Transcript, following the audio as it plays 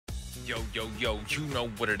Yo, you know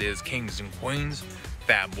what it is, kings and queens.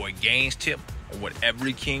 Fat Boy Gaines tip on what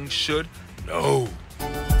every king should know.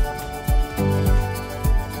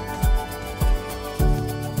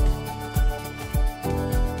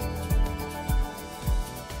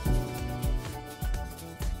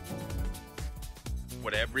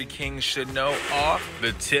 What every king should know are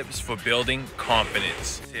the tips for building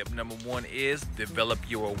confidence. Tip number 1 is develop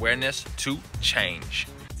your awareness to change.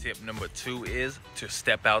 Tip number 2 is to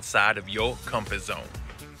step outside of your comfort zone.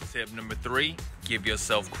 Tip number 3, give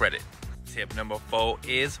yourself credit. Tip number 4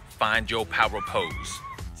 is find your power pose.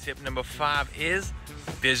 Tip number 5 is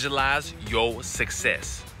visualize your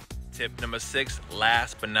success. Tip number 6,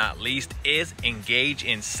 last but not least, is engage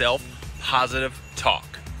in self-positive talk.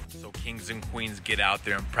 So kings and queens, get out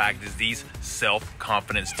there and practice these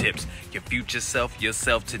self-confidence tips. Your future self,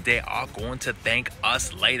 yourself today, are going to thank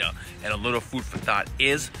us later. And a little food for thought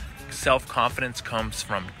is self-confidence comes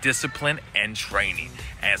from discipline and training.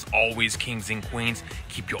 As always, kings and queens,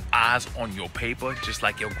 keep your eyes on your paper, just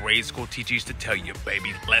like your grade school teacher used to tell you,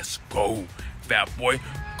 baby. Let's go, Fat Boy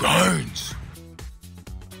Gaines.